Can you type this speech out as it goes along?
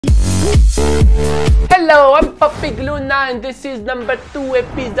Hello, I'm Puppy Luna and this is number 2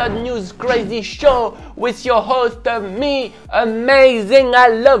 episode news crazy show with your host me, amazing, I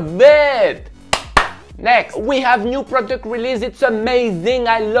love it. Next, we have new product release, it's amazing,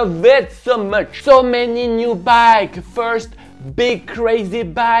 I love it so much. So many new bike, first big crazy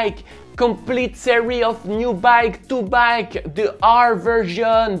bike, complete series of new bike, 2 bike, the R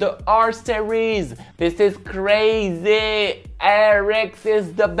version, the R series. This is crazy. RX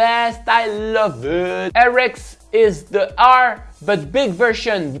is the best, I love it. RX is the R, but big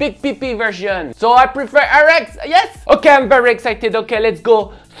version, big PP version. So I prefer RX, yes? Okay, I'm very excited. Okay, let's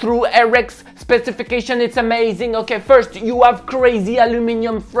go through RX specification. It's amazing. Okay, first you have crazy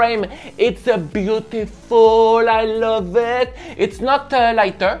aluminum frame. It's a beautiful, I love it. It's not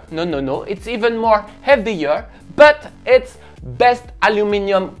lighter, no. It's even more heavier, but it's best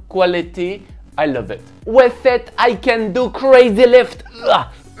aluminum quality. I love it. With it, I can do crazy lift.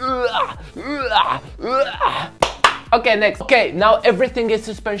 Okay, next. Okay, now everything is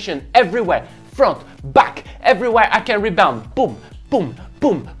suspension. Everywhere. Front, back, everywhere I can rebound. Boom, boom,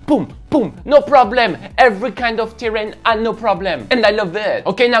 boom, boom, boom. No problem. Every kind of terrain, no problem. And I love it.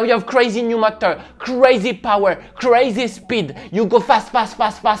 Okay, now you have crazy new motor, crazy power, crazy speed. You go fast.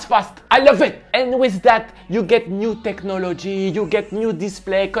 I love it. And with that, you get new technology. You get new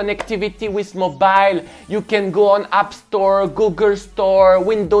display, connectivity with mobile. You can go on App Store, Google Store,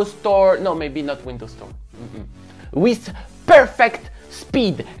 Windows Store. No, maybe not Windows Store. With perfect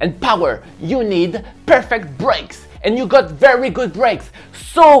speed and power, you need perfect brakes. And you got very good brakes.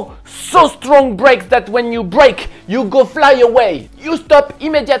 So strong brakes that when you brake, you go fly away. You stop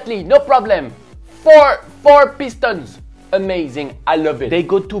immediately, no problem. Four pistons. Amazing, I love it. They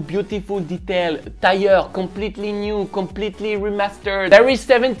go to beautiful detail. Tire, completely new, completely remastered. There is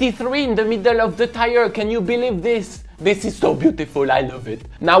 73 in the middle of the tire. Can you believe this? This is so beautiful, I love it.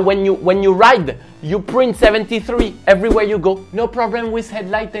 Now when you ride, you print 73 everywhere you go. No problem with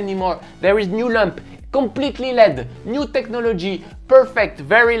headlight anymore. There is new lamp, completely LED, new technology, perfect,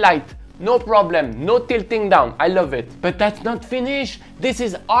 very light. No problem, no tilting down, I love it. But that's not finished. This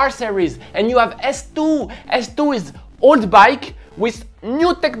is R series and you have S2. S2 is old bike with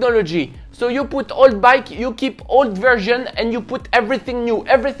new technology. So you put old bike, you keep old version and you put everything new.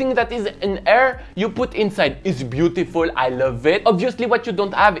 Everything that is in air, you put inside. It's beautiful, I love it. Obviously what you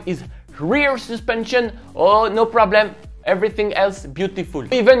don't have is rear suspension. Oh, no problem. Everything else beautiful.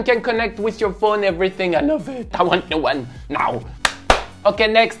 You even can connect with your phone, everything. I love it. I want new one now. Okay,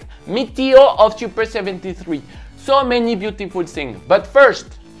 next, Meteor of Super 73. So many beautiful things. But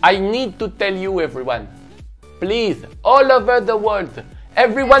first, I need to tell you everyone, please, all over the world,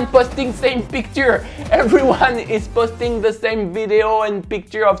 everyone posting same picture. Everyone is posting the same video and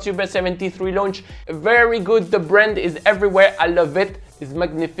picture of Super 73 launch. Very good. The brand is everywhere. I love it. It's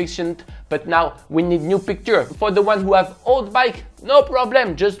magnificent. But now we need new picture. For the one who have old bike, no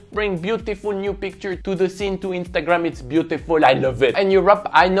problem. Just bring beautiful new picture to the scene, to Instagram. It's beautiful. I love it. In Europe,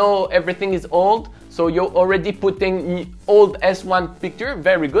 I know everything is old. So you're already putting old S1 picture.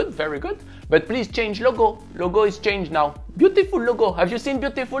 Very good. Very good. But please change logo. Logo is changed now. Beautiful logo. Have you seen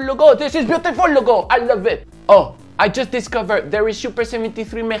beautiful logo? This is beautiful logo. I love it. Oh, I just discovered there is Super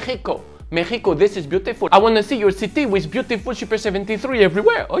 73 Mexico. Mexico, this is beautiful. I want to see your city with beautiful Super 73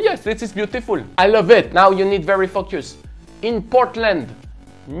 everywhere. Oh yes, this is beautiful. I love it. Now you need very focus. In Portland,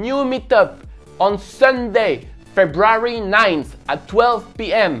 new meetup on Sunday, February 9th at 12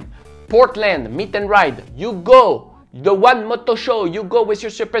 p.m. Portland, meet and ride. You go. The one moto show, you go with your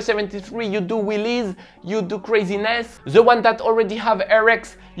Super 73, you do wheelies, you do craziness. The one that already have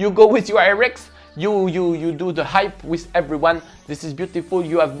RX, you go with your RX, you do the hype with everyone. This is beautiful.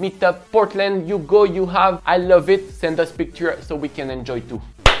 You have meetup, Portland, you go, you have, I love it. Send us picture so we can enjoy too.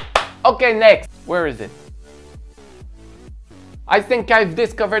 Okay, next, where is it? I think I've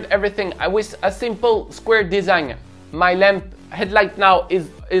discovered everything. I with a simple square design. My lamp headlight now is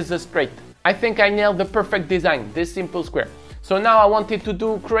a straight. I think I nailed the perfect design, this simple square. So now I wanted to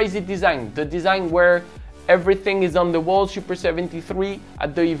do crazy design, the design where everything is on the wall, Super 73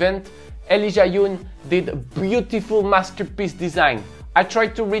 at the event. Elijah Yoon did a beautiful masterpiece design. I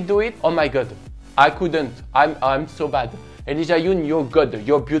tried to redo it, oh my god, I couldn't, I'm so bad. Elijah Yoon, you're good,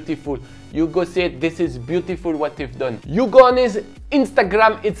 you're beautiful. You go see it, this is beautiful what you've done. You go on his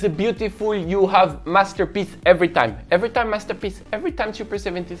Instagram, it's beautiful, you have masterpiece every time. Every time masterpiece, every time Super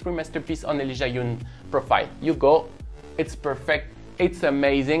 73 masterpiece on Elijah Yoon profile. You go, it's perfect, it's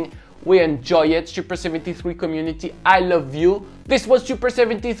amazing. We enjoy it, Super 73 community, I love you. This was Super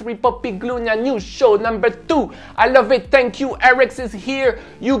 73 Puppy Luna news show number 2. I love it, thank you, RX is here.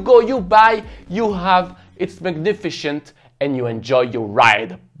 You go, you buy, you have, it's magnificent, and you enjoy your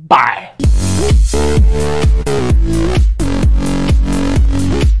ride. Bye.